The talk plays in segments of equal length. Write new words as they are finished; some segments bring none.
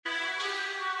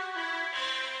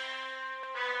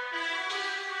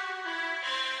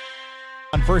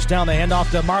On first down, they hand off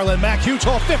to Marlon Mack. Huge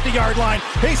hole, 50-yard line.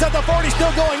 He's at the 40,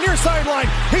 still going near sideline.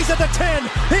 He's at the 10.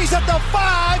 He's at the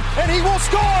 5, and he will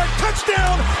score.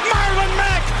 Touchdown, Marlon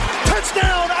Mack.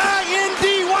 Touchdown,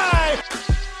 I-N-D-Y.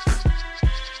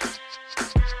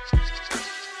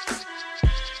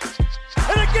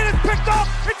 And again, it's picked off.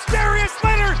 It's Darius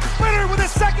Leonard. Leonard with a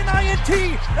second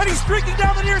INT, and he's streaking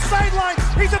down the near sideline.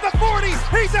 He's at the 40.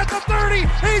 He's at the 30.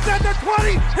 He's at the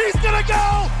 20. He's going to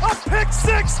go. A pick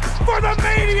six for the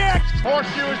Maniac.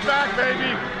 Horseshoe is back, baby.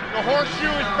 The horseshoe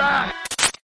is back.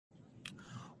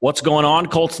 What's going on,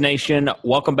 Colts Nation?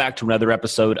 Welcome back to another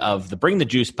episode of the Bring the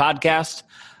Juice podcast.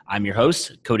 I'm your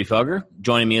host, Cody Fogger.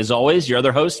 Joining me, as always, your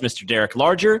other host, Mr. Derek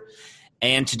Larger.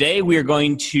 And today we are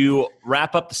going to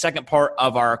wrap up the second part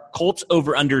of our Colts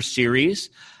Over-Under series.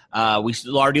 We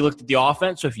already looked at the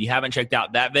offense, so if you haven't checked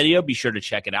out that video, be sure to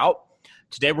check it out.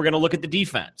 Today we're going to look at the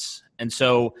defense. And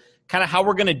so kind of how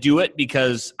we're going to do it,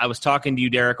 because I was talking to you,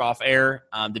 Derek, off air,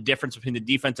 the difference between the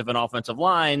defensive and offensive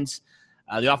lines.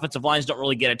 The offensive lines don't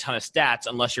really get a ton of stats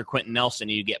unless you're Quentin Nelson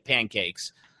and you get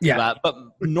pancakes. Yeah. But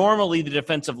normally the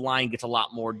defensive line gets a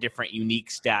lot more different, unique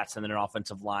stats than an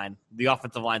offensive line. The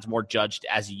offensive line is more judged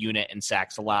as a unit and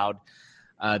sacks allowed.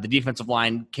 The defensive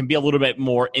line can be a little bit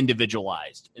more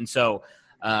individualized. And so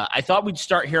I thought we'd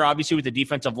start here, obviously, with the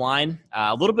defensive line.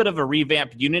 A little bit of a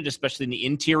revamped unit, especially in the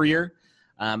interior.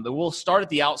 But we'll start at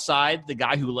the outside. The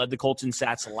guy who led the Colts in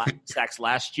sacks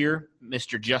last year,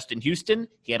 Mr. Justin Houston.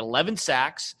 He had 11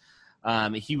 sacks.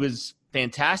 He was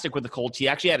fantastic with the Colts. He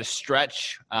actually had a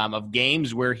stretch of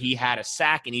games where he had a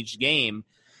sack in each game.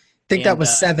 I think that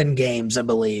was 7 games, I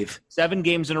believe. 7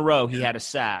 games in a row he had a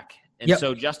sack. And Yep.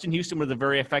 So Justin Houston was a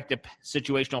very effective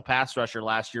situational pass rusher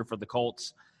last year for the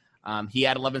Colts. He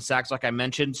had 11 sacks, like I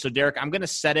mentioned. So, Derek, I'm going to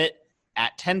set it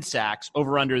at 10 sacks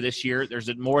over under this year. There's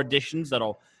more additions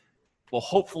that'll will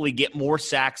hopefully get more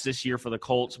sacks this year for the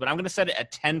Colts. But I'm going to set it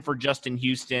at 10 for Justin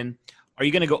Houston. Are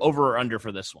you going to go over or under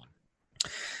for this one?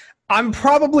 I'm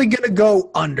probably going to go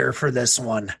under for this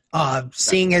one,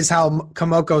 seeing as how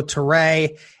Kemoko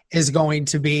Turay is going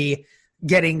to be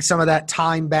getting some of that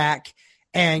time back,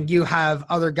 and you have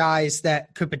other guys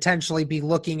that could potentially be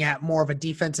looking at more of a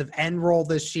defensive end role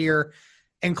this year,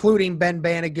 including Ben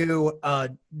Banigou.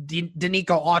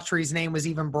 Danico Autry's name was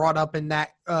even brought up in that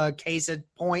case at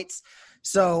points.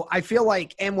 So I feel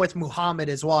like, and with Muhammad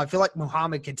as well, I feel like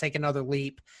Muhammad can take another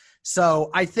leap. So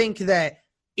I think that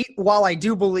while I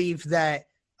do believe that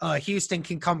Houston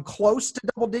can come close to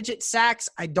double-digit sacks,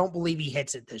 I don't believe he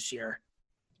hits it this year.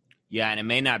 Yeah, and it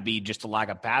may not be just a lack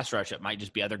of pass rush. It might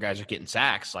just be other guys are getting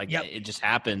sacks. It just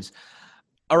happens.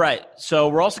 All right, so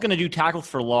we're also going to do tackles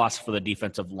for loss for the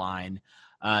defensive line.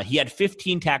 He had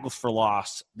 15 tackles for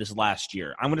loss this last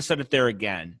year. I'm going to set it there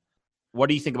again. What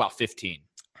do you think about 15?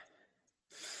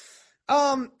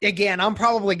 Again, I'm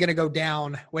probably going to go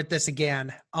down with this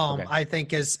again. Okay. I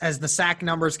think as the sack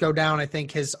numbers go down, I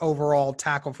think his overall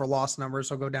tackle for loss numbers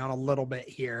will go down a little bit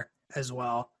here as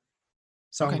well.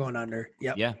 So Okay. I'm going under.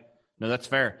 Yep. Yeah, no, that's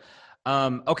fair.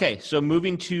 Okay, so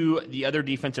moving to the other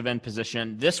defensive end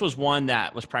position, this was one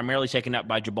that was primarily taken up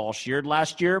by Jabal Sheard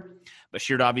last year, but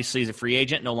Sheard obviously is a free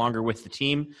agent, no longer with the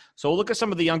team. So we'll look at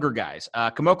some of the younger guys.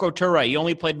 Kemoko Turay, he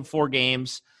only played in 4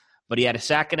 games, but he had a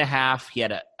sack and a half. He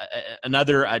had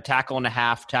another tackle and a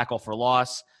half, tackle for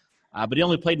loss, but he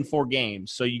only played in 4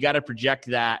 games. So you got to project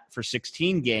that for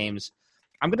 16 games.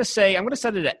 I'm going to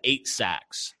set it at 8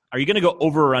 sacks. Are you going to go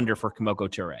over or under for Kemoko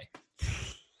Turay?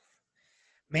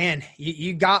 Man,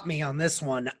 you got me on this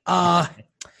one.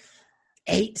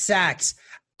 8 sacks.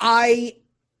 I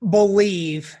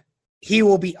believe he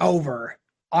will be over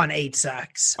on 8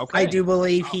 sacks. Okay. I do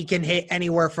believe he can hit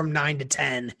anywhere from 9 to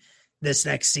 10 this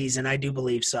next season. I do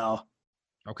believe so.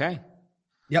 Okay.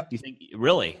 Yep. You think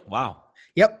really? Wow.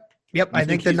 Yep. I think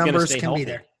think the he's gonna numbers stay can healthy? be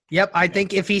there. Yep. I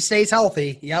think if he stays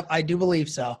healthy, yep, I do believe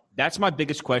so. That's my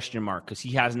biggest question mark, because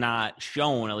he has not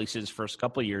shown, at least his first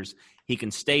couple of years, he can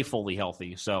stay fully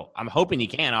healthy. So I'm hoping he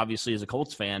can, obviously, as a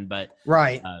Colts fan. But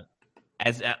Right.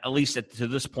 at least to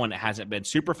this point, it hasn't been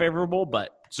super favorable.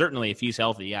 But certainly, if he's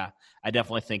healthy, yeah, I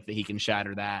definitely think that he can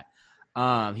shatter that.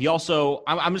 He also,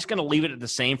 I'm just going to leave it at the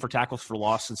same for tackles for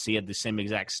loss since he had the same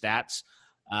exact stats.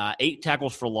 8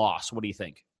 tackles for loss. What do you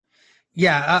think?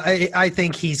 Yeah, I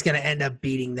think he's going to end up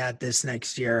beating that this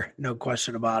next year. No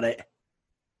question about it.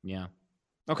 Yeah.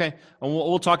 Okay. Well,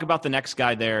 we'll talk about the next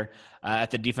guy there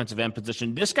at the defensive end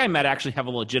position. This guy might actually have a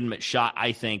legitimate shot,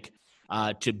 I think,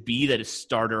 to be the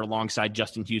starter alongside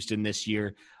Justin Houston this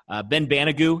year. Ben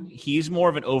Banigou, he's more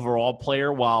of an overall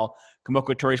player, while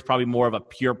Kemoko Turay is probably more of a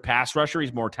pure pass rusher.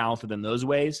 He's more talented in those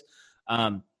ways.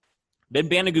 Ben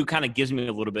Banogu kind of gives me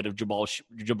a little bit of Jabal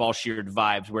Sheard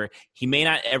vibes, where he may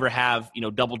not ever have,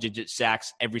 double-digit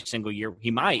sacks every single year.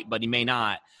 He might, but he may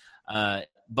not.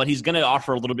 But he's going to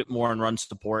offer a little bit more in run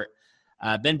support.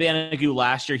 Ben Banogu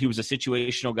last year, he was a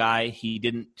situational guy. He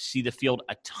didn't see the field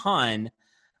a ton,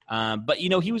 but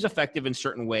he was effective in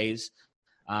certain ways.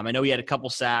 I know he had a couple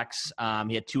sacks.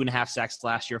 He had 2.5 sacks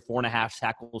last year, 4.5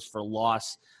 tackles for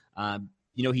loss.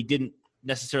 He didn't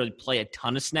necessarily play a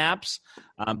ton of snaps,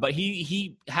 but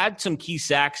he had some key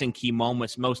sacks and key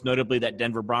moments, most notably that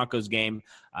Denver Broncos game.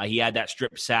 He had that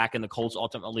strip sack, and the Colts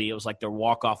ultimately, it was like their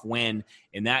walk-off win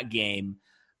in that game.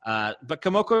 But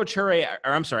Ben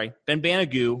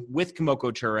Banogu with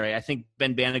Kemoko Turay, I think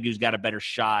Ben Banogu's got a better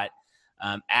shot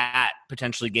at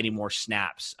potentially getting more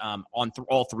snaps on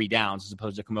all 3 downs, as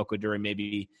opposed to Kemoko Turay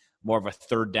maybe more of a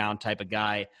third down type of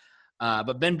guy.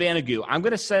 But Ben Banogu, I'm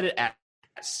going to set it at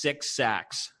 6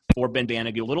 sacks for Ben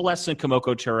Banogu, a little less than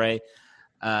Kemoko Turay.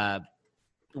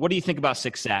 What do you think about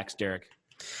 6 sacks, Derek?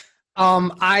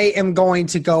 I am going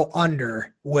to go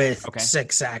under with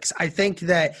 6 sacks. I think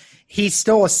that he's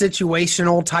still a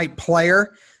situational type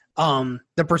player.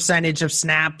 The percentage of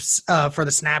snaps for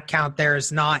the snap count there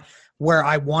is not where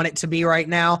I want it to be right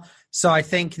now. So I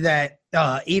think that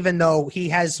even though he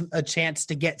has a chance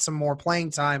to get some more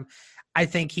playing time, I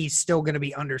think he's still going to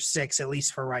be under 6, at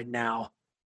least for right now.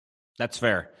 That's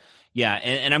fair. Yeah,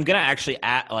 and I'm going to actually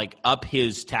up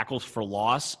his tackles for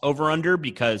loss over under,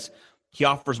 because he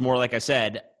offers more, like I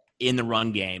said, in the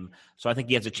run game. So I think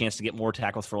he has a chance to get more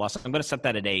tackles for loss. I'm going to set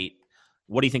that at 8.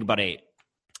 What do you think about 8?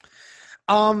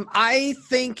 I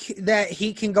think that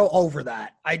he can go over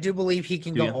that. I do believe he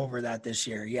can go over that this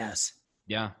year. Yes.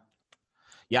 Yeah.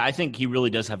 Yeah, I think he really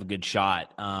does have a good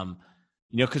shot.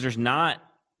 Because there's not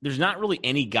really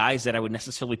any guys that I would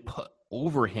necessarily put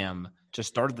over him to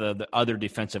start the other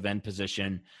defensive end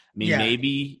position. I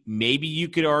mean, maybe you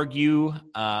could argue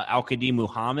Al-Qadim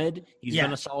Muhammad. He's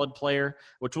been a solid player,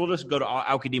 which we'll just go to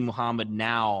Al-Qadim Muhammad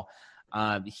now.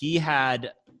 He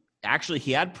had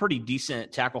pretty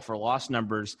decent tackle for loss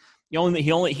numbers.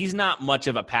 He's not much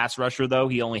of a pass rusher, though.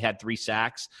 He only had 3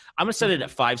 sacks. I'm going to set it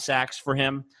at 5 sacks for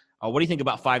him. What do you think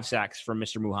about 5 sacks from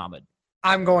Mr. Muhammad?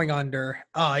 I'm going under.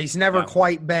 He's never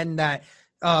quite been that,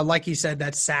 like you said,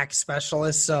 that sack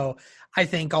specialist. So I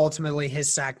think ultimately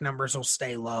his sack numbers will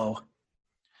stay low.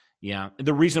 Yeah.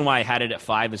 The reason why I had it at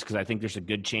 5 is because I think there's a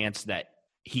good chance that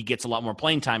he gets a lot more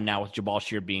playing time now with Jabal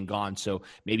Sheard being gone. So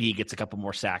maybe he gets a couple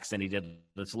more sacks than he did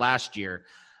this last year.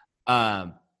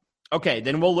 Okay,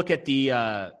 then we'll look at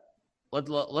the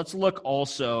let's look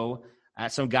also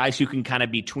at some guys who can kind of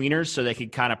be tweeners, so they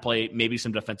could kind of play maybe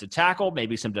some defensive tackle,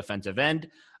 maybe some defensive end.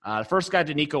 The first guy,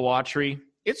 Denico Autry.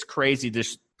 It's crazy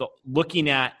just looking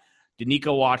at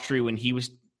Denico Autry when he was,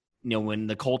 when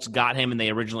the Colts got him and they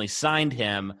originally signed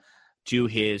him, to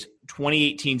his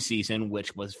 2018 season,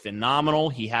 which was phenomenal.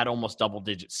 He had almost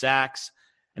double-digit sacks.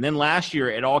 And then last year,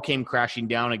 it all came crashing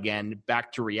down again,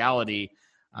 back to reality.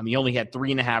 He only had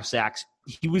 3.5 sacks.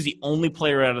 He was the only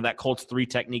player out of that Colts 3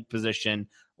 technique position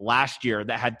last year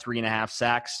that had 3.5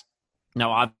 sacks.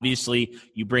 Now, obviously,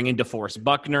 you bring in DeForest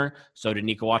Buckner, so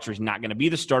Denico Autry is not going to be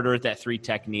the starter at that 3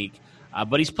 technique.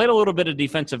 But he's played a little bit of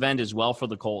defensive end as well for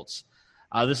the Colts.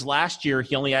 This last year,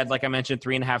 he only had, like I mentioned,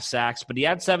 3.5 sacks, but he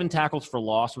had 7 tackles for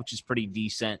loss, which is pretty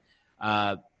decent.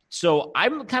 So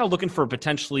I'm kind of looking for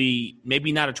potentially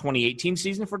maybe not a 2018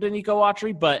 season for Denico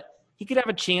Autry, but he could have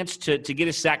a chance to get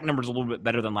his sack numbers a little bit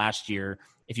better than last year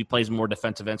if he plays more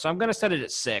defensive end. So I'm going to set it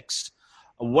at 6.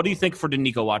 What do you think for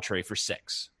Denico Autry for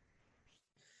 6?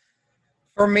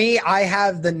 For me, I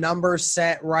have the number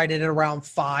set right at around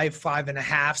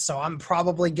 5.5. So I'm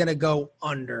probably going to go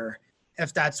under,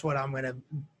 if that's what I'm going to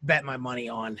bet my money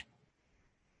on.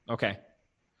 Okay.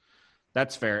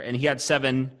 That's fair. And he had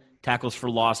 7 tackles for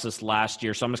losses last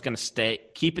year, so I'm just going to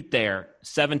keep it there.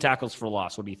 7 tackles for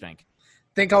loss. What do you think?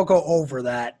 I think I'll go over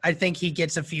that. I think he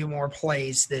gets a few more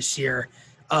plays this year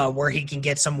where he can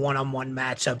get some one-on-one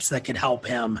matchups that could help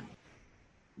him.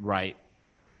 Right.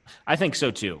 I think so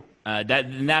too.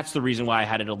 That's the reason why I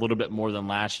had it a little bit more than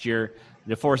last year.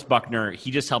 DeForest Buckner,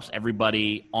 he just helps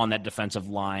everybody on that defensive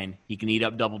line. He can eat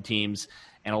up double teams,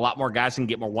 and a lot more guys can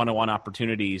get more one-on-one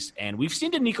opportunities. And we've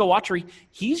seen Denico Autry,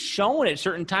 he's shown at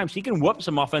certain times he can whoop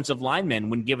some offensive linemen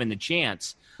when given the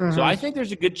chance. Mm-hmm. So I think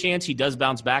there's a good chance he does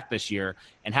bounce back this year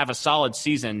and have a solid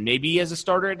season, maybe as a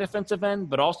starter at defensive end,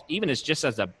 but also even as just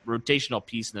as a rotational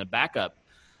piece in the backup.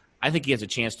 I think he has a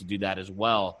chance to do that as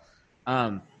well.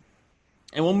 And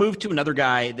we'll move to another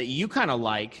guy that you kind of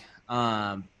like.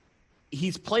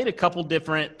 He's played a couple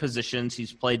different positions.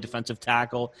 He's played defensive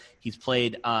tackle. He's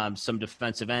played some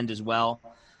defensive end as well.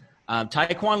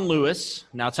 Tyquan Lewis.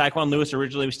 Now, Tyquan Lewis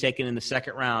originally was taken in the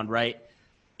second round, right?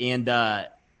 And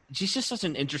he's just such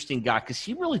an interesting guy because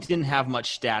he really didn't have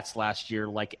much stats last year,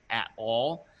 like at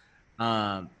all.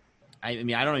 I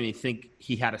mean, I don't even think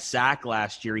he had a sack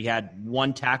last year. He had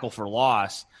one tackle for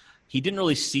loss. He didn't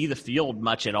really see the field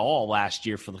much at all last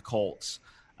year for the Colts.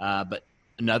 But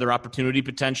another opportunity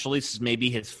potentially. This is maybe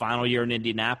his final year in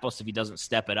Indianapolis if he doesn't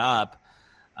step it up.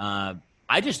 I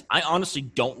honestly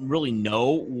don't really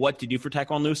know what to do for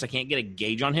Tyquan Lewis. I can't get a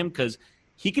gauge on him because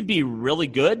he could be really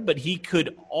good, but he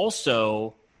could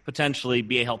also potentially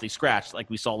be a healthy scratch like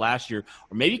we saw last year,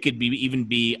 or maybe it could even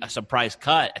be a surprise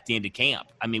cut at the end of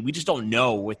camp. I mean, we just don't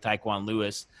know with Tyquan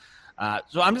Lewis.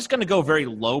 So I'm just going to go very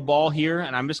low ball here,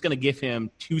 and I'm just going to give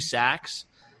him 2 sacks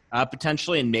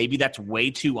potentially, and maybe that's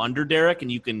way too under, Derek,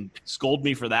 and you can scold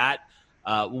me for that.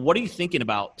 What are you thinking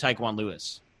about Tyquan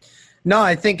Lewis? No,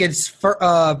 I think it's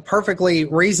perfectly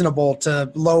reasonable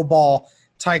to low ball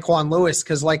Tyquan Lewis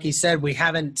because, like he said, we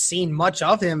haven't seen much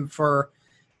of him for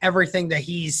everything that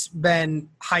he's been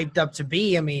hyped up to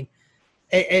be. I mean,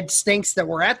 it stinks that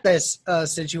we're at this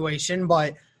situation,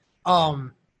 but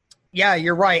yeah,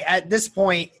 you're right. At this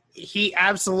point, he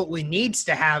absolutely needs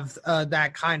to have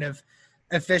that kind of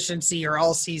efficiency or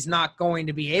else he's not going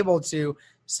to be able to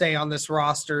stay on this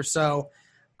roster. So,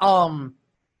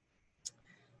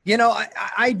 you know,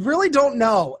 I really don't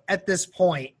know at this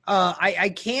point.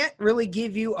 I can't really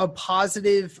give you a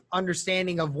positive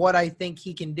understanding of what I think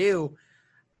he can do.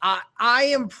 I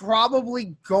am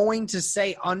probably going to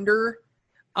say under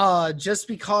just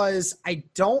because I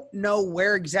don't know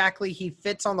where exactly he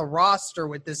fits on the roster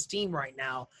with this team right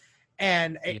now.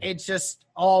 And it just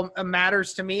all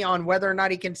matters to me on whether or not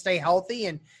he can stay healthy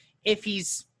and if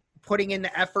he's putting in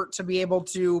the effort to be able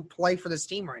to play for this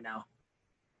team right now.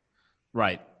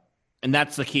 Right. And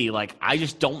that's the key. Like, I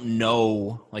just don't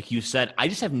know, like you said, I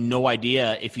just have no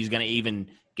idea if he's going to even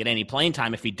get any playing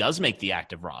time if he does make the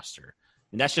active roster.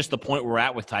 And that's just the point we're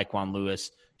at with Tyquan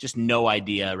Lewis. Just no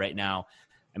idea right now.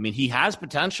 I mean, he has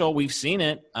potential. We've seen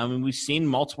it. I mean, we've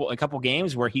seen a couple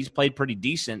games where he's played pretty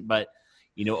decent, but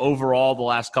you know, overall the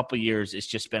last couple of years, it's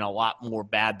just been a lot more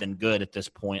bad than good at this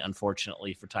point,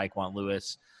 unfortunately, for Tyquan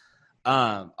Lewis.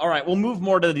 All right, we'll move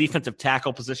more to the defensive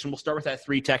tackle position. We'll start with that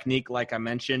 3 technique, like I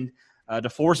mentioned.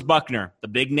 DeForest Buckner, the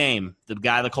big name, the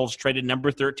guy the Colts traded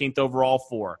number 13th overall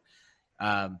for.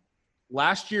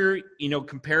 Last year, you know,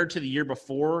 compared to the year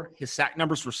before, his sack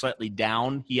numbers were slightly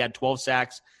down. He had 12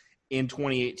 sacks in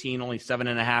 2018, only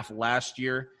 7.5 last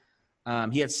year.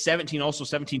 He had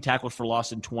 17 tackles for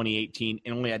loss in 2018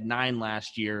 and only had 9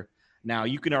 last year. Now,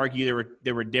 you can argue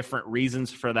there were different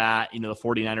reasons for that. You know, the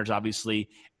 49ers obviously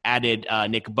added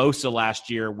Nick Bosa last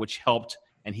year, which helped,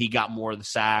 and he got more of the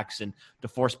sacks. And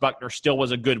DeForest Buckner still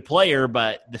was a good player,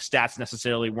 but the stats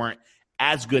necessarily weren't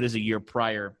as good as a year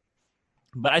prior.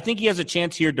 But I think he has a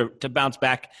chance here to bounce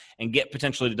back and get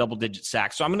potentially to double-digit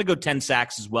sacks. So I'm going to go 10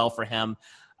 sacks as well for him.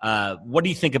 What do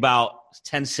you think about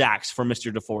 10 sacks for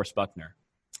Mr. DeForest Buckner?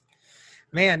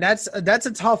 Man, that's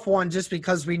a tough one just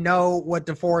because we know what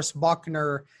DeForest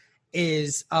Buckner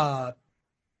is.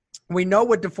 We know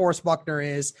what DeForest Buckner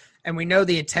is, and we know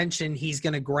the attention he's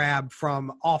going to grab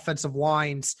from offensive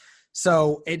lines.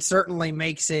 So it certainly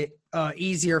makes it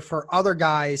easier for other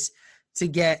guys to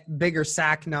get bigger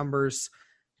sack numbers.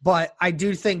 But I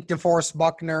do think DeForest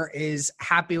Buckner is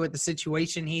happy with the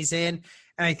situation he's in,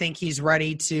 and I think he's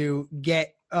ready to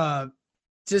get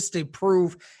just to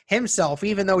prove himself.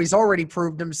 Even though he's already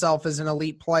proved himself as an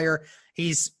elite player,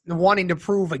 he's wanting to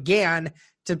prove again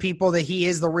to people that he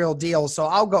is the real deal. So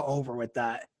I'll go over with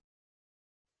that.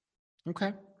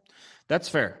 Okay. That's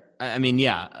fair. I mean,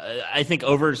 yeah, I think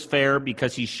over is fair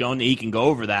because he's shown that he can go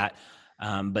over that.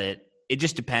 But it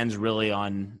just depends really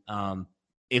on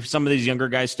if some of these younger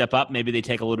guys step up, maybe they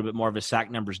take a little bit more of his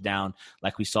sack numbers down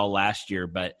like we saw last year.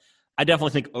 But I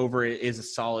definitely think over is a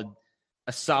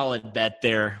solid bet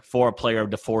there for a player of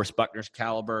DeForest Buckner's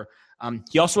caliber.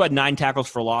 He also had 9 tackles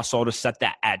for loss, so I'll just set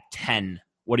that at 10.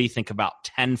 What do you think about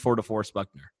 10 for DeForest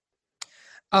Buckner?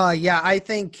 Yeah, I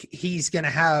think he's going to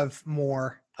have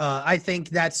more. I think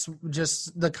that's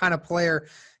just the kind of player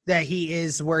that he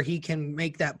is where he can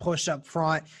make that push up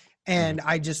front. And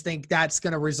I just think that's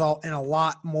going to result in a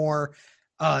lot more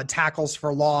tackles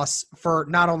for loss for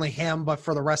not only him, but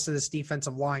for the rest of this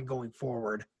defensive line going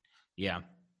forward. Yeah.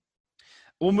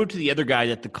 We'll move to the other guy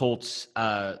that the Colts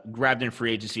grabbed in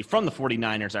free agency from the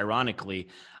 49ers, ironically.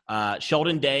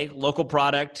 Sheldon Day, local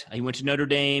product. He went to Notre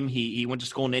Dame. He went to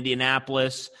school in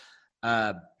Indianapolis.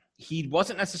 He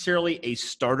wasn't necessarily a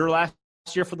starter last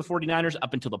year for the 49ers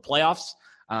up until the playoffs.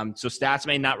 So stats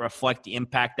may not reflect the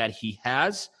impact that he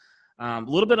has. A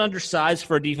little bit undersized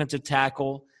for a defensive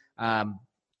tackle.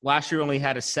 Last year only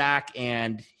had a sack,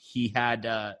 and he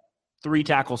had 3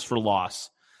 tackles for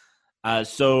loss.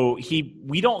 So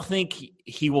we don't think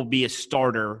he will be a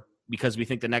starter because we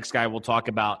think the next guy we'll talk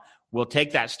about will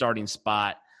take that starting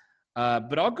spot.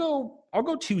 But I'll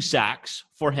go 2 sacks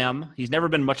for him. He's never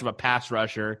been much of a pass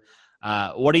rusher.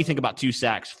 What do you think about 2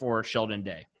 sacks for Sheldon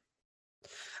Day?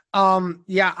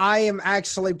 Yeah, I am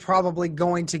actually probably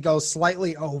going to go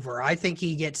slightly over. I think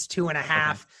he gets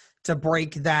 2.5 to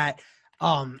break that.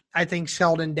 I think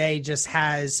Sheldon Day just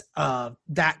has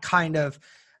that kind of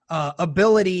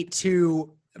ability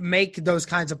to make those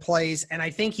kinds of plays. And I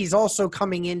think he's also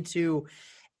coming into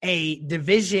a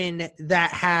division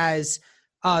that has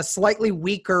slightly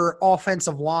weaker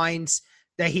offensive lines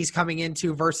that he's coming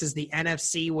into versus the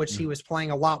NFC, which he was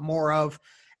playing a lot more of.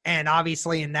 And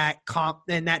obviously in that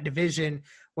division,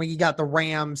 when you got the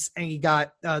Rams and you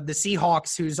got the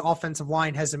Seahawks, whose offensive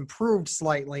line has improved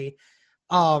slightly,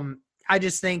 I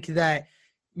just think that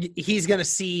he's going to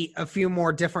see a few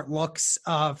more different looks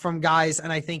from guys,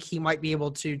 and I think he might be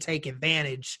able to take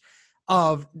advantage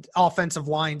of offensive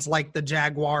lines like the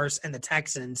Jaguars and the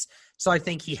Texans. So I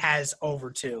think he has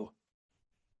over 2.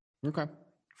 Okay,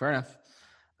 fair enough.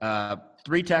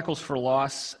 3 tackles for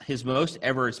loss. His most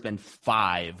ever has been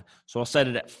 5. So I'll set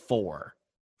it at 4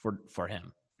 for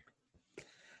him.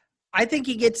 I think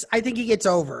he gets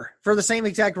over for the same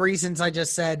exact reasons I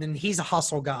just said. And he's a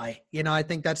hustle guy. I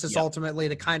think that's just ultimately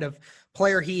the kind of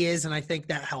player he is. And I think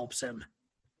that helps him.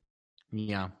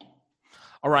 Yeah.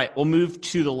 All right. We'll move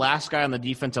to the last guy on the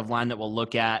defensive line that we'll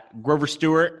look at, Grover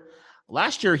Stewart.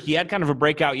 Last year, he had kind of a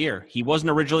breakout year. He wasn't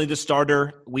originally the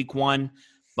starter week 1.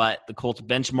 But the Colts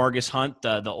bench Margus Hunt,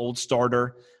 the old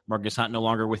starter. Margus Hunt no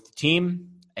longer with the team.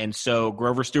 And so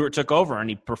Grover Stewart took over, and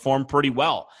he performed pretty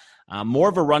well. More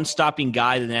of a run-stopping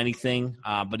guy than anything,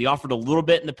 but he offered a little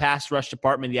bit in the pass rush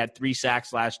department. He had 3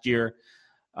 sacks last year.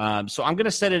 So I'm going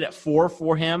to set it at 4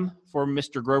 for him, for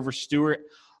Mr. Grover Stewart.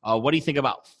 What do you think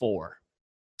about 4?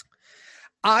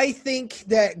 I think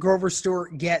that Grover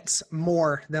Stewart gets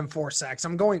more than 4 sacks.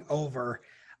 I'm going over.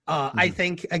 I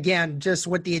think, again, just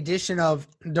with the addition of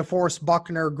DeForest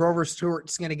Buckner, Grover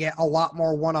Stewart's going to get a lot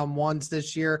more one-on-ones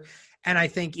this year. And I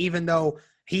think even though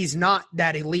he's not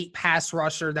that elite pass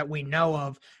rusher that we know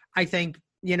of, I think,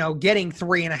 getting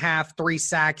 3.5, 3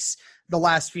 sacks the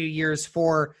last few years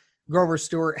for Grover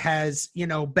Stewart has,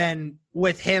 been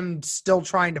with him still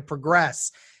trying to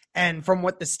progress. And from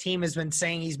what this team has been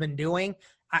saying he's been doing,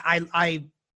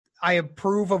 I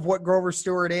approve of what Grover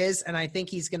Stewart is, and I think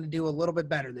he's going to do a little bit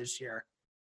better this year.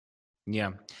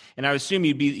 Yeah, and I assume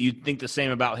you'd think the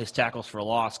same about his tackles for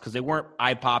loss because they weren't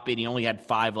eye-popping. He only had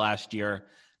 5 last year.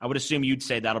 I would assume you'd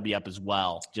say that'll be up as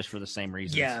well, just for the same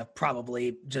reasons. Yeah,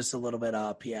 probably just a little bit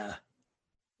up, yeah.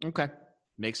 Okay,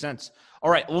 makes sense.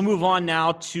 All right, we'll move on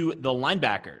now to the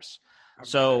linebackers.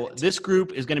 So this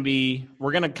group is going to be –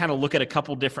 we're going to kind of look at a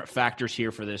couple different factors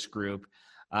here for this group.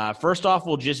 First off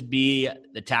will just be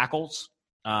the tackles.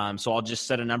 So I'll just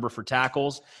set a number for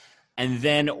tackles. And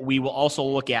then we will also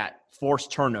look at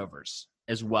forced turnovers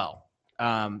as well.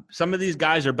 Some of these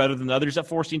guys are better than others at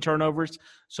forcing turnovers,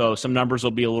 so some numbers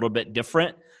will be a little bit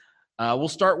different. We'll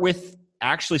start with,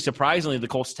 actually, surprisingly, the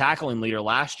Colts tackling leader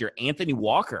last year, Anthony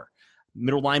Walker,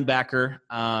 middle linebacker.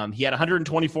 He had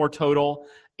 124 total,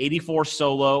 84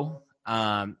 solo.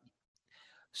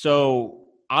 So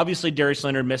obviously, Darius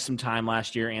Leonard missed some time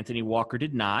last year. Anthony Walker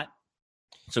did not.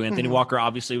 So Anthony Walker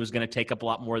obviously was going to take up a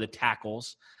lot more of the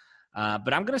tackles.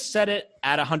 But I'm going to set it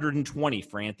at 120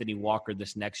 for Anthony Walker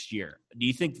this next year. Do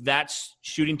you think that's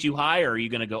shooting too high, or are you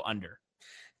going to go under?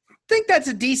 I think that's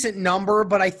a decent number,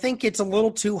 but I think it's a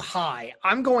little too high.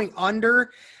 I'm going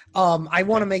under. I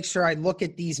want to make sure I look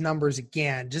at these numbers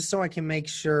again, just so I can make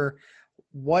sure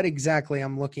what exactly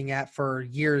I'm looking at for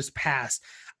years past.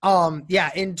 In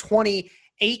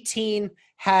 2018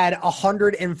 had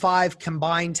 105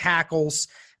 combined tackles.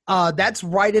 That's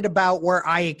right at about where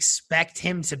I expect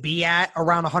him to be at,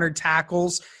 around 100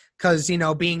 tackles, because,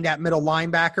 being that middle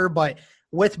linebacker. But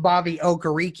with Bobby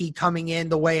Okereke coming in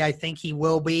the way I think he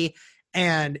will be,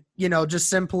 and, just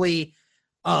simply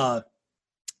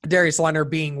Darius Leonard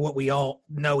being what we all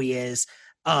know he is,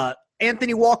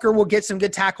 Anthony Walker will get some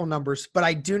good tackle numbers, but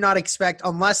I do not expect,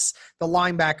 unless the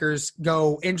linebackers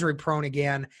go injury prone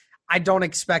again, I don't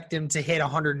expect him to hit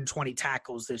 120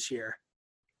 tackles this year.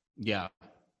 Yeah.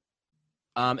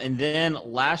 And then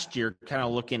last year, kind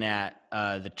of looking at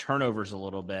the turnovers a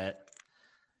little bit.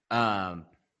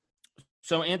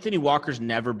 So Anthony Walker's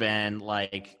never been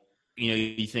like,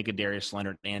 you think of Darius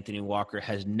Leonard. Anthony Walker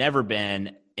has never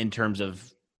been in terms of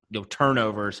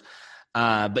turnovers.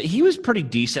 But he was pretty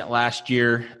decent last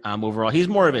year overall. He's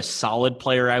more of a solid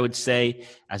player, I would say,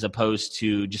 as opposed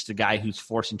to just a guy who's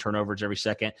forcing turnovers every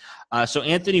second. So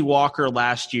Anthony Walker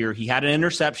last year, he had an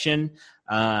interception.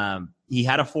 He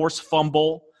had a forced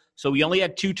fumble. So he only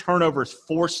had 2 turnovers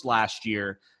forced last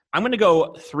year. I'm going to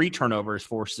go 3 turnovers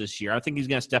forced this year. I think he's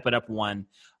going to step it up 1.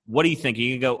 What do you think? Are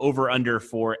you going to go over under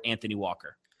for Anthony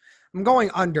Walker? I'm going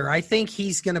under. I think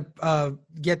he's going to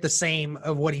get the same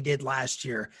of what he did last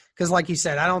year. Because like you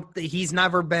said, he's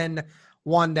never been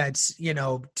one that's,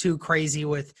 too crazy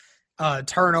with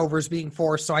turnovers being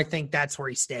forced. So I think that's where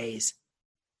he stays.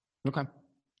 Okay,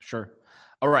 sure.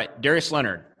 All right, Darius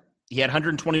Leonard. He had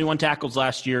 121 tackles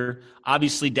last year,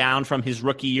 obviously down from his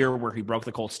rookie year where he broke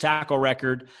the Colts tackle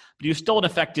record, but he was still an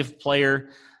effective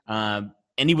player, and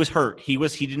he was hurt. He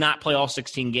did not play all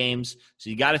 16 games, so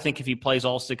you got to think if he plays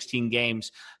all 16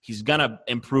 games, he's going to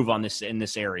improve on this in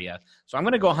this area. So I'm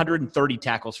going to go 130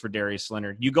 tackles for Darius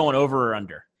Leonard. You going over or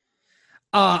under?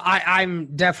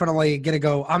 I'm definitely going to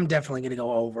go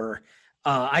over.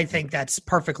 I think that's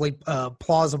perfectly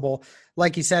plausible.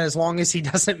 Like you said, as long as he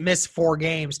doesn't miss 4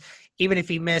 games, even if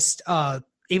he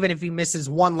misses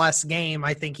one less game,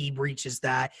 I think he reaches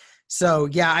that. So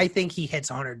yeah, I think he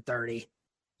hits 130.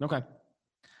 Okay,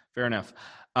 fair enough.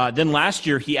 Then last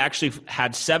year, he actually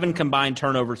had 7 combined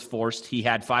turnovers forced. He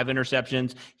had 5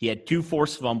 interceptions. He had 2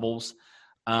 forced fumbles.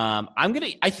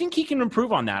 I think he can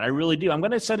improve on that. I really do. I'm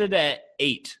going to set it at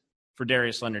 8 for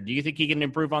Darius Leonard. Do you think he can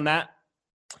improve on that?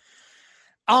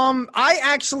 I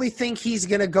actually think he's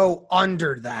going to go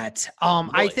under that. Really?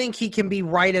 I think he can be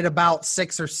right at about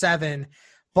 6 or 7,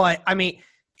 but I mean,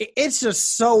 it's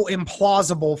just so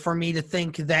implausible for me to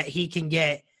think that he can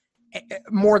get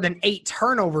more than 8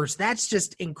 turnovers. That's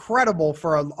just incredible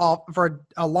for a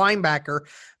linebacker.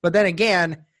 But then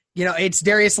again, it's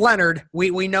Darius Leonard.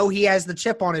 We know he has the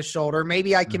chip on his shoulder.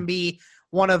 Maybe I can be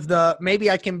one of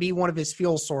his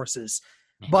fuel sources.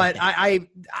 But I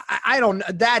don't know.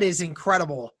 That is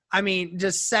incredible. I mean,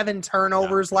 just 7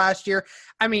 turnovers last year.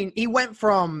 I mean, he went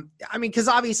because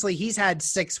obviously he's had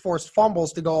 6 forced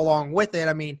fumbles to go along with it.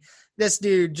 I mean, this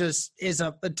dude just is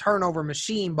a turnover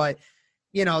machine, but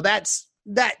that's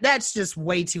just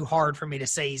way too hard for me to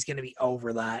say he's going to be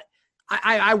over that.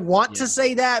 I want to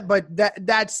say that, but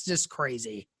that's just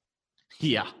crazy.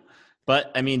 Yeah.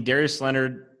 But I mean, Darius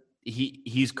Leonard,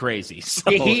 he's crazy.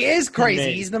 So, he is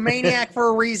crazy. He's the maniac for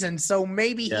a reason. So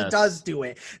maybe he does do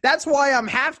it. That's why I'm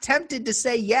half tempted to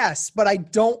say yes, but I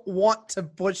don't want to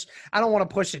push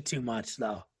it too much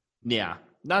though. Yeah,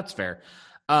 that's fair.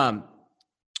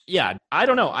 Yeah, I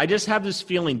don't know. I just have this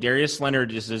feeling Darius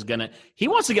Leonard he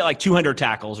wants to get like 200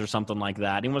 tackles or something like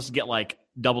that. He wants to get like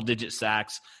double-digit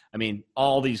sacks. I mean,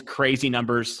 all these crazy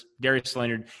numbers. Darius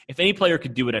Leonard, if any player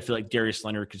could do it, I feel like Darius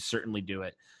Leonard could certainly do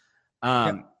it.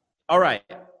 All right.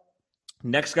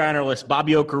 Next guy on our list,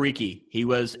 Bobby Okereke. He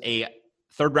was a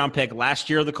 3rd-round pick last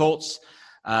year of the Colts.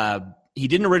 He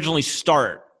didn't originally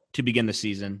start to begin the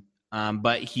season,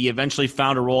 but he eventually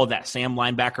found a role at that Sam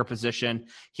linebacker position.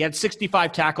 He had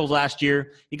 65 tackles last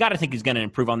year. You got to think he's going to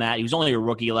improve on that. He was only a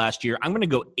rookie last year. I'm going to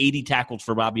go 80 tackles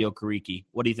for Bobby Okereke.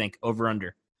 What do you think? Over,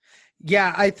 under?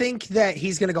 Yeah, I think that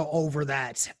he's going to go over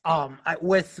that.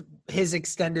 With his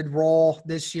extended role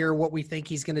this year, what we think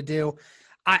he's going to do,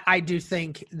 I do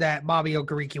think that Bobby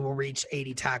Okereke will reach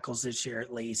 80 tackles this year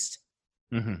at least.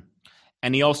 Mm-hmm.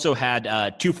 And he also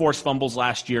had 2 forced fumbles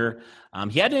last year.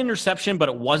 He had an interception,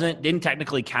 but didn't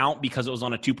technically count because it was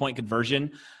on a 2-point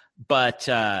conversion. But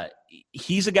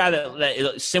he's a guy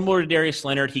that similar to Darius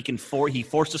Leonard. He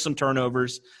forces some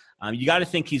turnovers. You got to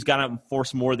think he's got to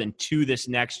force more than 2 this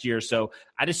next year. So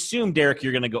I'd assume, Derek,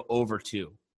 you're going to go over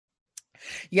 2.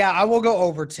 Yeah, I will go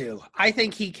over 2. I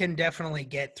think he can definitely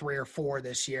get 3 or 4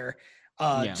 this year,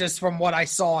 just from what I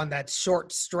saw in that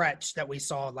short stretch that we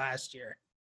saw last year.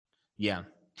 Yeah.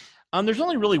 There's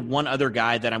only really one other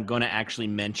guy that I'm going to actually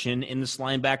mention in this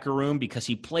linebacker room because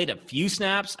he played a few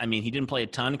snaps. I mean, he didn't play a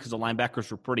ton because the linebackers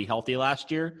were pretty healthy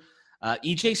last year.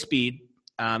 EJ Speed.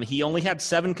 He only had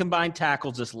 7 combined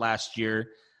tackles this last year.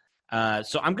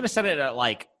 So I'm going to set it at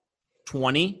like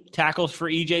 20 tackles for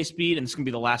EJ Speed, and this is going to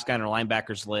be the last guy on our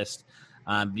linebackers list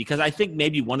because I think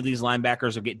maybe one of these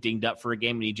linebackers will get dinged up for a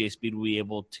game, and EJ Speed will be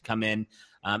able to come in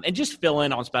and just fill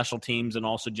in on special teams and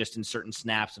also just in certain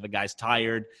snaps if a guy's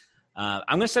tired. I'm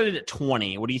going to set it at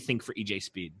 20. What do you think for EJ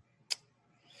Speed?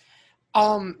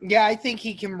 Yeah, I think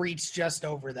he can reach just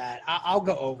over that. I'll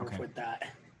go over with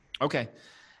that. Okay.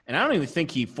 And I don't even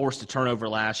think he forced a turnover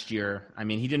last year. I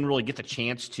mean, he didn't really get the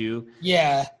chance to.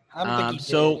 Yeah, I don't think he did.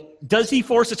 So does he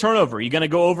force a turnover? Are you going to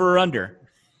go over or under?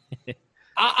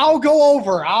 I'll go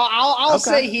over. I'll Okay.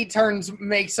 say he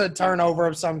makes a turnover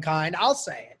of some kind. I'll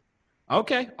say it.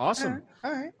 Okay, awesome.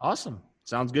 All right. Awesome.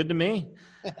 Sounds good to me.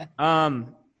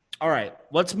 All right,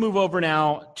 let's move over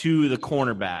now to the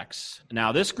cornerbacks.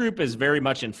 Now, this group is very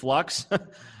much in flux.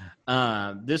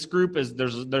 This group is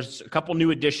there's a couple new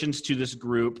additions to this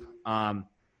group.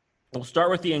 We'll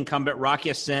start with the incumbent, Rock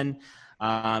Ya-Sin.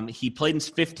 He played in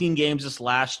 15 games this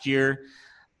last year.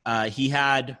 He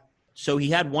had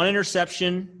one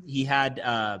interception. He had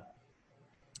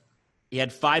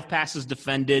 5 passes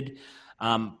defended.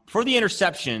 For the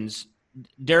interceptions,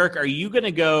 Derek, are you going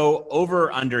to go over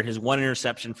or under his 1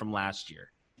 interception from last year?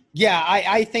 Yeah,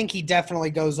 I think he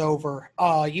definitely goes over.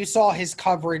 You saw his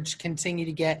coverage continue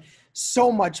to get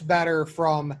so much better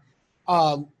from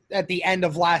at the end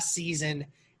of last season,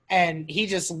 and he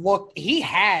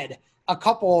had a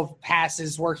couple of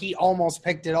passes where he almost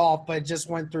picked it off, but it just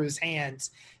went through his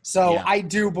hands. So Yeah. I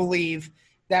do believe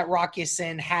that Rock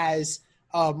Ya-Sin has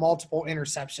multiple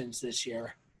interceptions this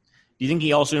year. Do you think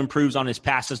he also improves on his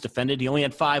passes defended? He only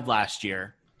had 5 last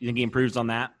year. Do you think he improves on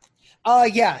that?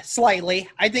 Yeah, slightly.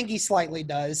 I think he slightly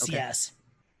does. Okay. Yes.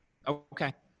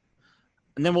 Okay.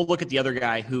 And then we'll look at the other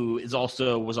guy who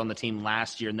was on the team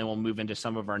last year, and then we'll move into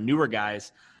some of our newer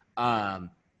guys.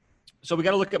 So we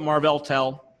got to look at Marvell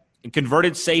Tell, a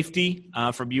converted safety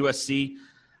from USC.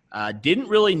 Didn't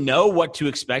really know what to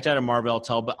expect out of Marvell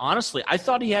Tell, but honestly, I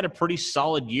thought he had a pretty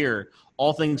solid year,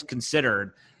 all things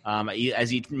considered, as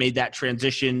he made that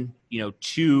transition,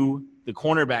 to the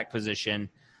cornerback position.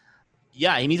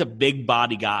 Yeah, he's a big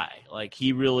body guy. Like,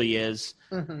 he really is.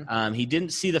 Mm-hmm. He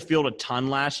didn't see the field a ton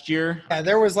last year. Yeah,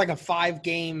 there was like a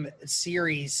 5-game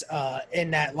series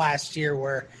in that last year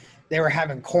where they were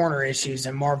having corner issues,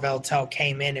 and Marvell Tell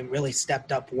came in and really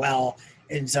stepped up well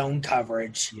in zone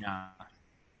coverage.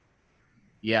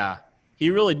 Yeah, he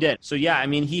really did. So, yeah, I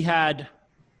mean, he had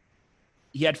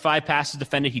 5 passes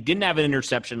defended. He didn't have an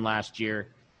interception last year.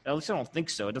 At least I don't think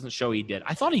so. It doesn't show he did.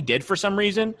 I thought he did for some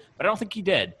reason, but I don't think he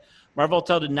did. Marvell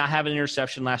Tell did not have an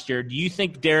interception last year. Do you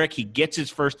think, Derek, he gets his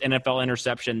first NFL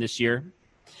interception this year?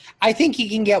 I think he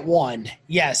can get 1.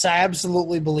 Yes, I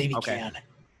absolutely believe he can.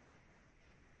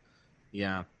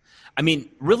 Yeah. I mean,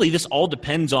 really, this all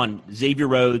depends on Xavier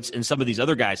Rhodes and some of these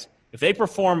other guys. If they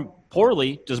perform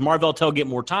poorly, does Marvell Tell get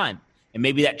more time? And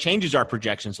maybe that changes our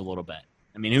projections a little bit.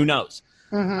 I mean, who knows?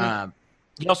 Mm-hmm.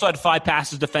 He also had 5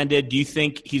 passes defended. Do you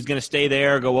think he's going to stay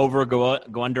there, go over, go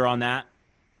under on that?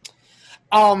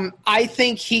 I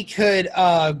think he could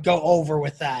go over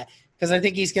with that because I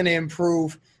think he's going to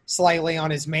improve slightly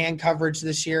on his man coverage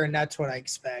this year, and that's what I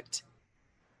expect.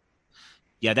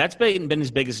 Yeah, that's been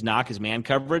his biggest knock, his man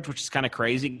coverage, which is kind of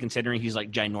crazy considering he's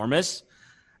like ginormous.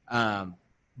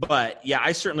 But, yeah,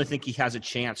 I certainly think he has a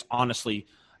chance, honestly,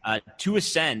 to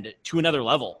ascend to another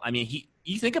level. I mean,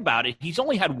 you think about it, he's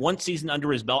only had 1 season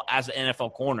under his belt as an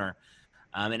NFL corner.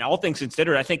 And all things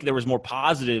considered, I think there was more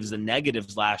positives than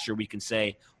negatives last year, we can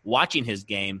say, watching his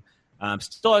game.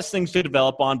 Still has things to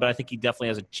develop on, but I think he definitely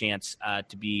has a chance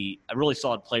to be a really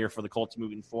solid player for the Colts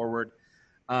moving forward.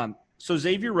 So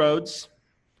Xavier Rhodes,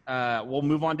 we'll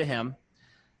move on to him.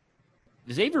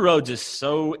 Xavier Rhodes is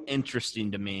so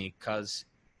interesting to me because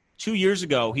 2 years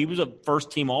ago, he was a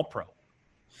first-team All-Pro,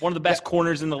 one of the best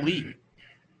corners in the league.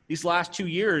 These last 2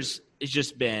 years, it's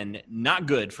just been not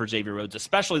good for Xavier Rhodes,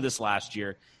 especially this last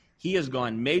year. He has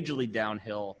gone majorly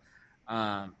downhill.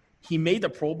 He made the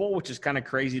Pro Bowl, which is kind of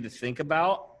crazy to think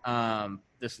about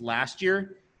this last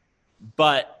year.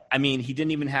 But, I mean, he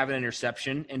didn't even have an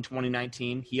interception in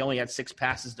 2019. He only had 6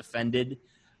 passes defended.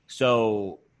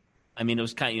 So, I mean, it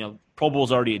was kind of, Pro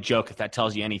Bowl's already a joke if that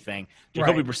tells you anything.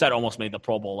 Jacoby Brissett almost made the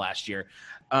Pro Bowl last year.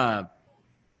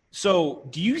 So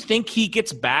do you think he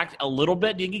gets back a little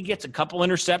bit? Do you think he gets a couple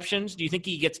interceptions? Do you think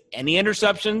he gets any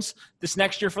interceptions this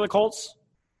next year for the Colts?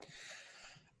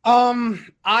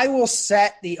 I will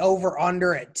set the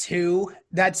over-under at 2.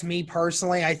 That's me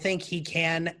personally. I think he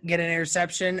can get an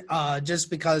interception just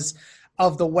because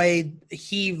of the way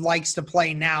he likes to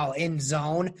play now in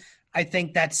zone. I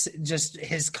think that's just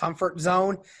his comfort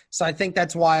zone. So I think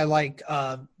that's why I like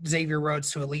Xavier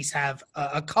Rhodes to at least have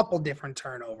a couple different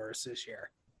turnovers this year.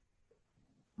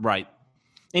 Right.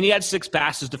 And he had 6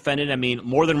 passes defended. I mean,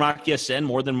 more than Rock Ya-Sin,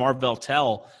 more than Marvell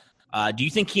Tell. Do you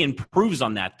think he improves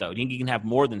on that, though? Do you think he can have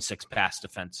more than 6 pass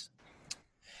defense?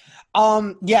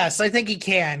 Yes, I think he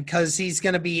can because he's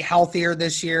going to be healthier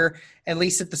this year, at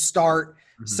least at the start.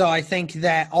 Mm-hmm. So I think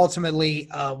that ultimately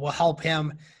will help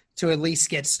him to at least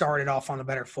get started off on a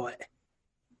better foot.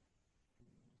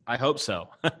 I hope so.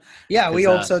 Yeah, we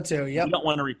hope so too. Yep. We don't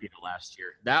want to repeat it last year.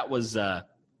 That was an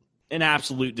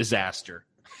absolute disaster.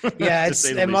 Yeah, to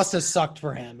say the it least. must have sucked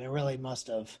for him. It really must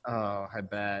have. Oh, I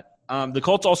bet. The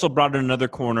Colts also brought in another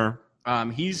corner.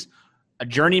 He's a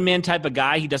journeyman type of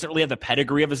guy. He doesn't really have the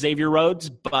pedigree of a Xavier Rhodes,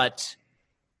 but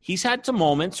he's had some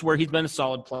moments where he's been a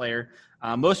solid player.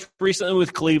 Most recently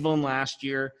with Cleveland last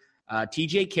year,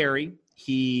 TJ Carey.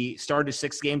 He started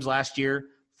 6 games last year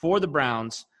for the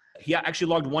Browns. He actually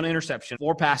logged 1 interception,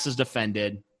 4 passes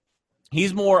defended.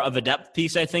 He's more of a depth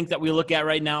piece, I think, that we look at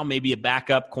right now, maybe a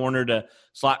backup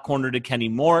slot corner to Kenny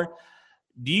Moore.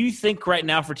 Do you think right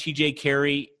now for TJ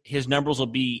Carey, his numbers will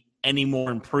be any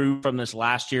more improved from this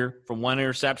last year from 1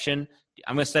 interception?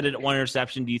 I'm going to set it at 1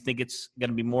 interception. Do you think it's going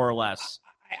to be more or less?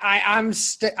 I'm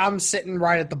sitting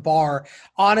right at the bar.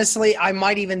 Honestly, I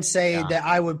might even say that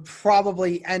I would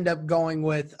probably end up going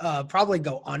with probably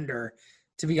go under,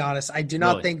 to be honest. I do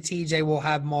not think TJ will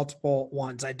have multiple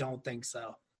ones. I don't think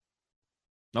so.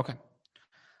 Okay.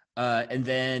 And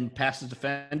then passes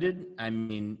defended. I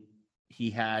mean, he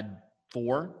had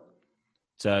 4.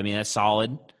 So, I mean, that's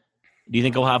solid. Do you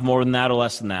think he'll have more than that or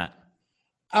less than that?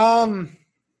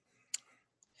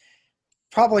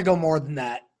 Probably go more than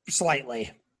that, slightly.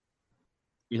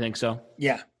 You think so?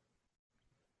 Yeah.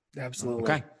 Absolutely.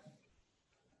 Okay.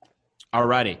 All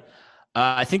righty.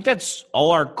 I think that's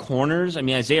all our corners. I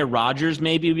mean, Isaiah Rodgers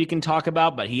maybe we can talk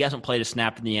about, but he hasn't played a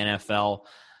snap in the NFL.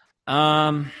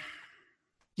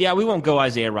 Yeah, we won't go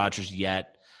Isaiah Rodgers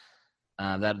yet.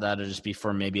 That'll just be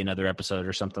for maybe another episode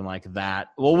or something like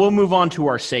that. Well, we'll move on to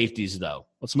our safeties, though.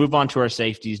 Let's move on to our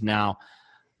safeties now.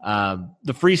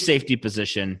 The free safety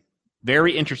position,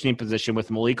 very interesting position with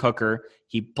Malik Hooker.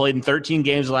 He played in 13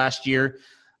 games last year.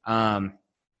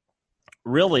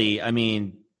 Really, I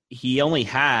mean, he only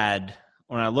had,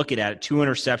 when I look at it, 2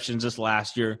 interceptions this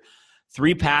last year,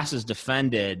 3 passes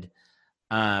defended.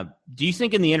 Do you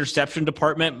think in the interception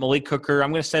department, Malik Hooker,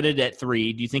 I'm going to set it at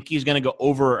 3. Do you think he's going to go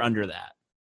over or under that?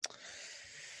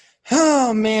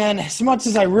 Oh, man. As much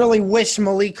as I really wish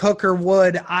Malik Hooker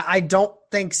would, I don't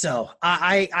think so.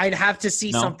 I'd have to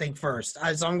see something first.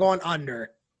 So I'm going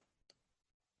under.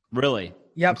 Really?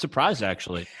 Yep. I'm surprised,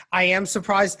 actually. I am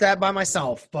surprised that by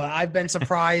myself, but I've been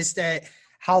surprised at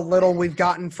how little we've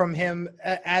gotten from him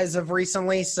as of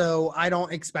recently, so I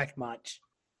don't expect much.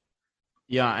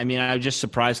 Yeah, I mean, I'm just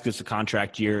surprised because it's a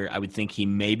contract year. I would think he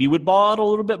maybe would ball out a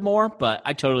little bit more, but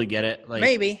I totally get it. Like,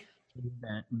 maybe.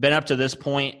 Been up to this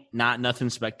point, nothing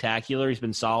spectacular. He's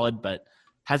been solid, but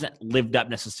hasn't lived up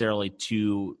necessarily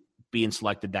to being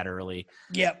selected that early.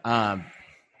 Yep.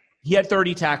 He had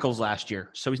 30 tackles last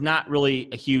year, so he's not really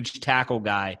a huge tackle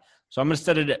guy. So I'm going to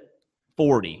set it at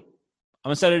 40. I'm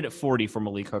going to set it at 40 for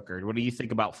Malik Hooker. What do you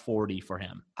think about 40 for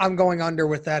him? I'm going under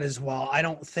with that as well. I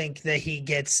don't think that he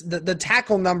gets the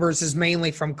tackle numbers is mainly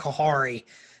from Kahari.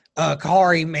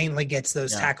 Kahari mainly gets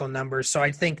those tackle numbers, so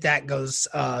I think that goes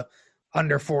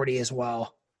under 40 as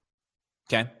well.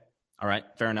 Okay. All right.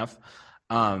 Fair enough.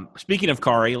 Speaking of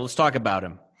Kahari, let's talk about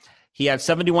him. He had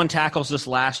 71 tackles this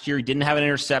last year. He didn't have an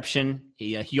interception.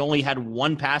 He only had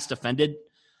 1 pass defended.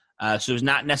 So he's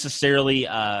not necessarily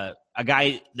a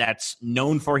guy that's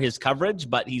known for his coverage,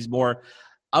 but he's more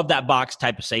of that box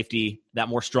type of safety, that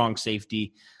more strong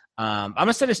safety. I'm going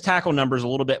to set his tackle numbers a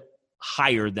little bit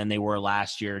higher than they were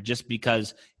last year just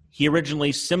because he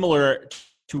originally, similar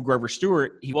to Grover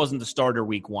Stewart, he wasn't the starter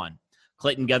week 1.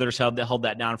 Clayton Geathers held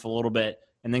that down for a little bit,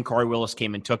 and then Khari Willis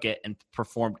came and took it and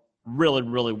performed really,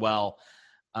 really well.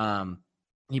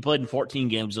 He played in 14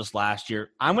 games this last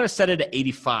year. I'm going to set it at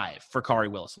 85 for Khari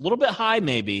Willis. A little bit high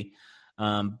maybe,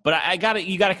 but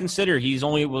you got to consider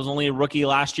was only a rookie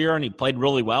last year, and he played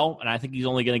really well, and I think he's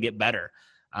only going to get better.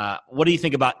 What do you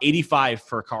think about 85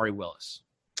 for Khari Willis?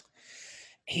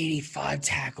 85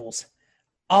 tackles.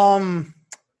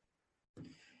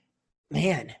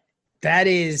 Man, that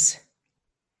is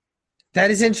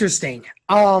interesting.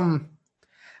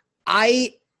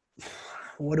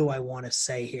 What do I want to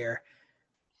say here?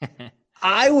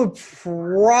 I would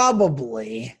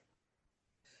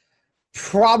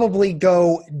probably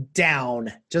go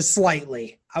down just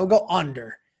slightly. I would go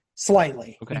under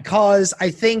slightly because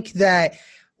I think that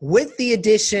with the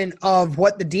addition of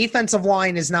what the defensive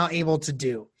line is now able to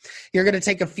do, you're going to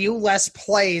take a few less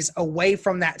plays away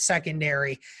from that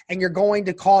secondary, and you're going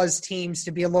to cause teams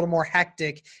to be a little more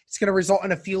hectic. It's going to result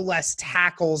in a few less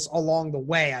tackles along the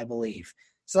way, I believe.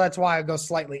 So that's why I go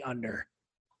slightly under.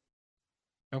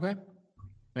 Okay.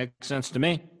 Makes sense to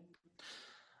me.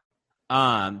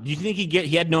 Do you think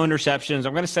he had no interceptions?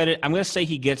 I'm going to say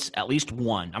he gets at least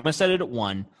 1. I'm going to set it at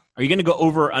 1. Are you going to go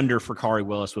over or under for Khari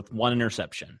Willis with 1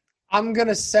 interception? I'm going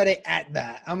to set it at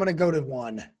that. I'm going to go to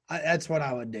 1. That's what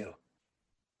I would do.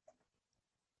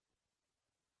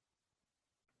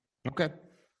 Okay.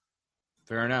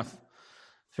 Fair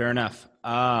enough.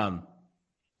 All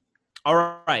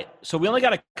right. So we only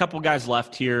got a couple guys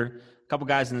left here, a couple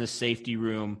guys in the safety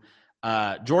room.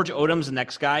 George Odom's the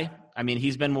next guy. I mean,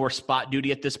 he's been more spot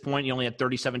duty at this point. He only had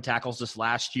 37 tackles this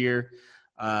last year.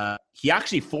 He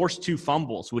actually forced 2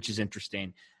 fumbles, which is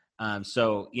interesting.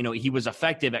 So, he was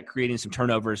effective at creating some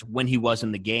turnovers when he was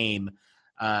in the game.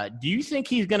 Do you think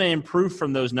he's going to improve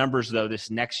from those numbers, though,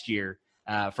 this next year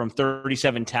from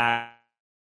 37 tackles?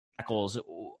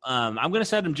 I'm going to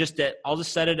set him I'll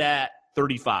just set it at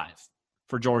 35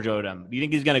 for George Odom. Do you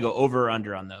think he's going to go over or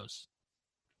under on those?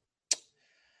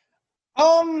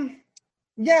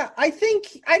 Yeah, I think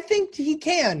he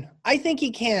can. I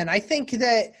think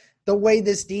that the way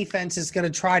this defense is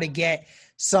going to try to get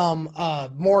some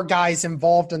more guys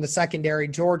involved in the secondary,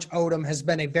 George Odom has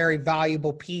been a very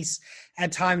valuable piece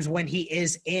at times when he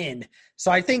is in.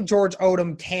 So I think George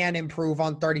Odom can improve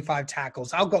on 35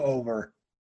 tackles. I'll go over.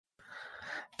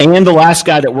 And the last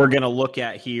guy that we're going to look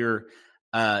at here,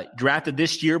 drafted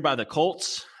this year by the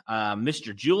Colts,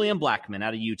 Mr. Julian Blackmon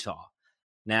out of Utah.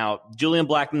 Now, Julian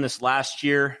Blackmon this last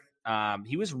year,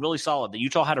 he was really solid. The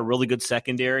Utah had a really good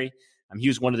secondary. He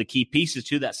was one of the key pieces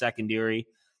to that secondary.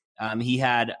 He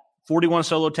had 41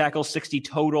 solo tackles, 60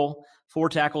 total, 4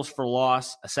 tackles for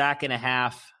loss, a sack and a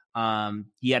half.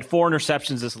 He had 4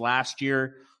 interceptions this last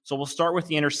year. So we'll start with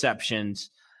the interceptions.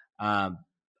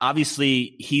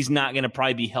 Obviously, he's not going to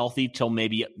probably be healthy till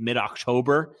maybe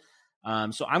mid-October.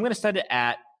 So I'm going to set it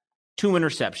at 2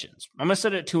 interceptions.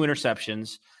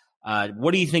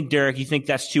 What do you think, Derek? You think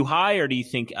that's too high, or do you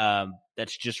think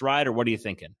that's just right, or what are you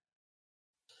thinking?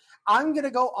 I'm going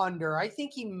to go under. I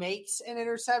think he makes an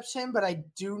interception, but I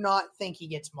do not think he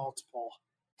gets multiple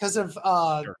because of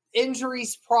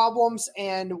injuries, problems,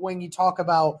 and when you talk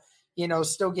about,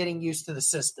 still getting used to the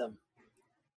system.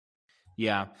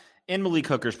 Yeah. And Malik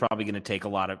Hooker's probably going to take a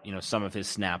lot of, some of his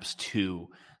snaps too.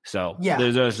 So yeah,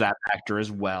 there's that factor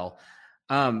as well.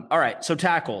 All right. So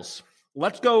tackles.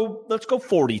 Let's go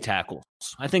 40 tackles.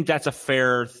 I think that's a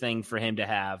fair thing for him to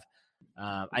have.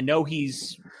 I know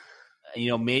he's,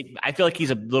 I feel like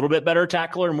he's a little bit better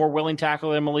tackler, more willing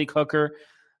tackler than Malik Hooker.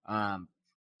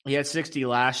 He had 60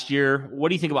 last year. What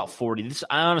do you think about 40?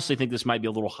 I honestly think this might be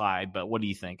a little high, but what do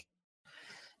you think?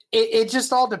 It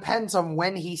just all depends on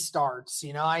when he starts.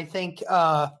 I think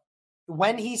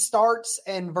when he starts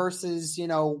and versus,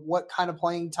 what kind of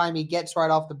playing time he gets right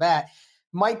off the bat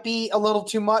might be a little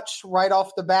too much right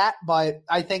off the bat, but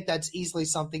I think that's easily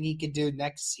something he could do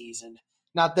next season.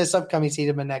 Not this upcoming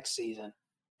season, but next season.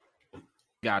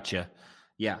 Gotcha.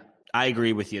 Yeah, I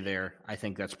agree with you there. I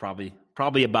think that's probably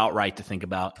about right to think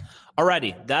about.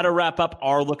 Alrighty, that'll wrap up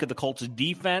our look at the Colts'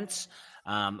 defense.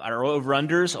 Our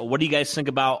over-unders. What do you guys think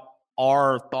about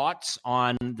our thoughts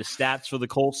on the stats for the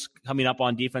Colts coming up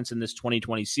on defense in this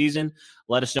 2020 season?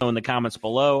 Let us know in the comments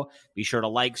below. Be sure to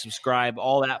like, subscribe,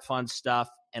 all that fun stuff.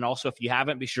 And also, if you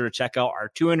haven't, be sure to check out our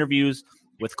 2 interviews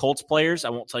with Colts players. I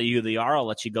won't tell you who they are. I'll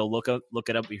let you go look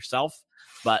it up yourself.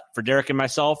 But for Derek and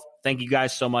myself, thank you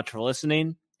guys so much for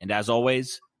listening. And as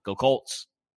always, go Colts.